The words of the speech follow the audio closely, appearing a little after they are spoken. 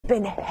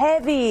been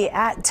heavy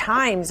at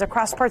times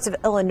across parts of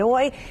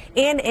Illinois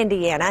and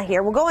Indiana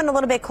here. We'll go in a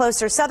little bit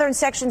closer. Southern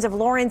sections of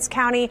Lawrence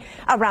County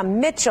around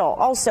Mitchell,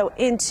 also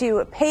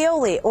into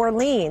Paoli,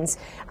 Orleans,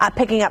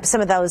 picking up some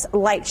of those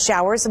light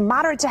showers.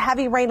 Moderate to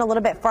heavy rain a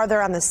little bit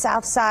farther on the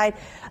south side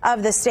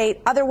of the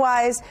state.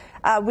 Otherwise,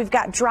 we've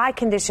got dry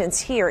conditions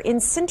here in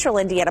central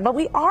Indiana, but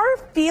we are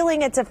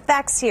feeling its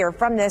effects here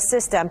from this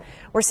system.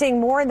 We're seeing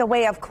more in the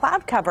way of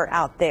cloud cover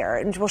out there,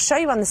 and we'll show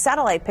you on the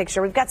satellite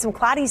picture. We've got some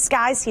cloudy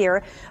skies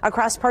here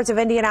across parts of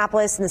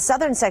Indianapolis and the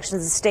southern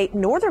sections of the state,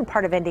 northern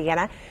part of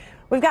Indiana.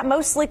 We've got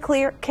mostly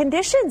clear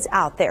conditions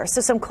out there.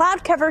 So some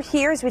cloud cover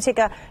here as we take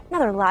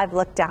another live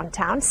look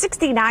downtown.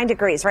 69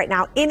 degrees right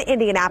now in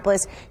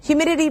Indianapolis.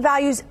 Humidity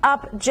values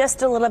up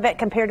just a little bit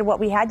compared to what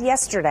we had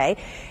yesterday.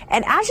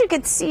 And as you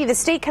can see, the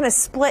state kind of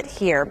split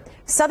here.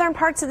 Southern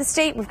parts of the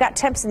state, we've got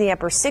temps in the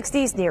upper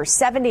 60s, near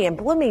 70 in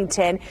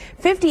Bloomington.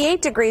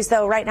 58 degrees,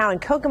 though, right now in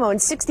Kokomo,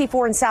 and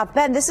 64 in South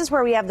Bend. This is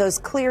where we have those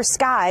clear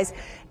skies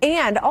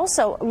and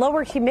also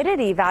lower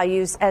humidity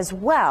values as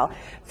well.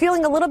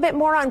 Feeling a little bit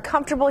more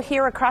uncomfortable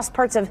here across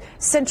parts of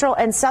central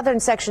and southern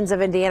sections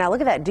of Indiana.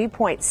 Look at that dew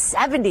point,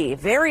 70.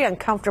 Very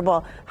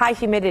uncomfortable high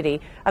humidity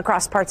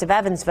across parts of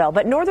Evansville.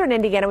 But northern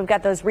Indiana, we've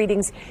got those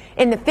readings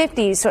in the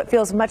 50s, so it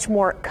feels much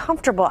more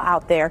comfortable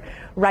out there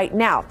right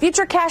now.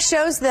 Futurecast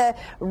shows the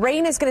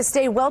rain is going to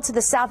stay well to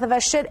the south of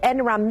us, should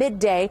end around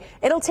midday.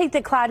 It'll take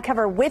the cloud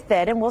cover with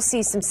it, and we'll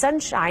see some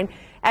sunshine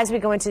as we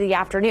go into the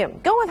afternoon.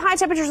 Going with high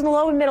temperatures in the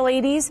low and middle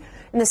 80s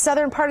in the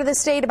southern part of the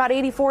state, about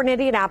 84 in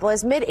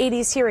Indianapolis, mid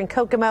 80s here in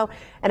Kokomo,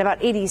 and about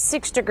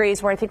 86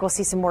 degrees where I think we'll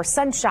see some more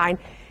sunshine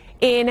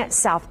in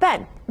South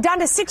Bend. Down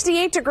to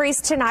 68 degrees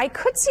tonight.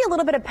 Could see a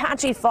little bit of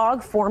patchy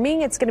fog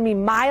forming. It's going to be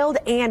mild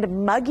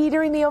and muggy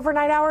during the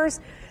overnight hours.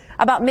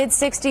 About mid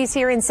 60s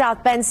here in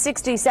South Bend,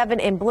 67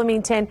 in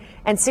Bloomington,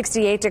 and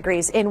 68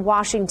 degrees in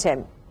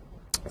Washington.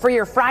 For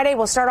your Friday,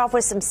 we'll start off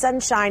with some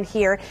sunshine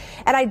here,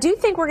 and I do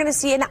think we're going to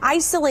see an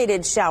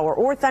isolated shower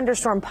or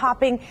thunderstorm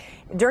popping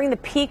during the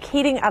peak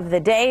heating of the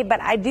day,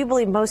 but I do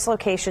believe most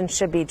locations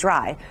should be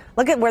dry.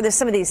 Look at where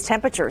some of these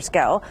temperatures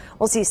go.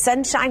 We'll see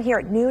sunshine here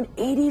at noon,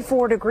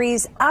 84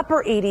 degrees,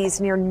 upper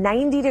 80s, near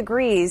 90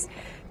 degrees.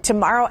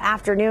 Tomorrow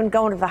afternoon,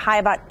 going to the high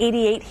about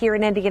 88 here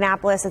in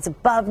Indianapolis. It's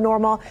above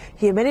normal.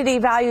 Humidity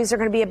values are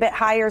going to be a bit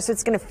higher, so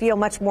it's going to feel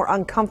much more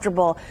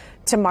uncomfortable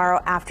tomorrow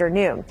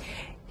afternoon.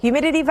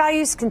 Humidity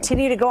values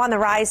continue to go on the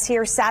rise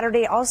here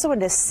Saturday, also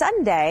into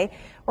Sunday.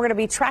 We're going to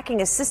be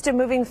tracking a system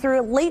moving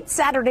through late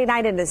Saturday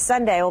night into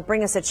Sunday. It will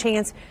bring us a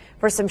chance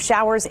for some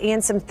showers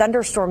and some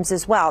thunderstorms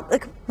as well.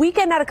 The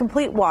weekend not a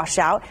complete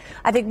washout.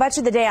 I think much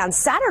of the day on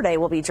Saturday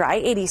will be dry,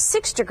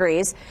 86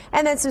 degrees,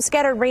 and then some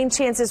scattered rain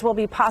chances will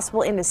be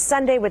possible into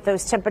Sunday with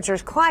those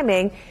temperatures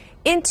climbing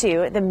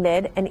into the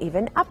mid and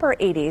even upper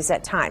 80s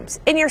at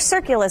times. In your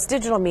Circulus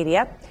digital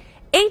media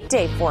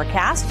 8-day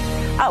forecast,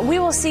 we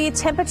will see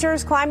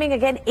temperatures climbing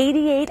again,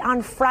 88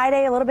 on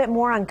Friday, a little bit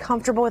more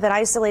uncomfortable with an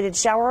isolated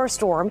shower or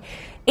storm.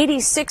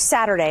 86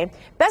 Saturday.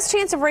 Best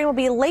chance of rain will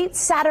be late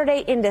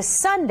Saturday into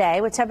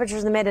Sunday with temperatures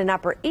in the mid and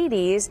upper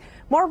 80s.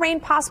 More rain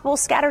possible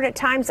scattered at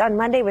times on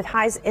Monday with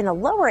highs in the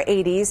lower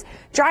 80s.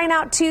 Drying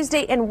out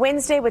Tuesday and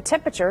Wednesday with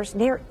temperatures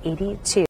near 82.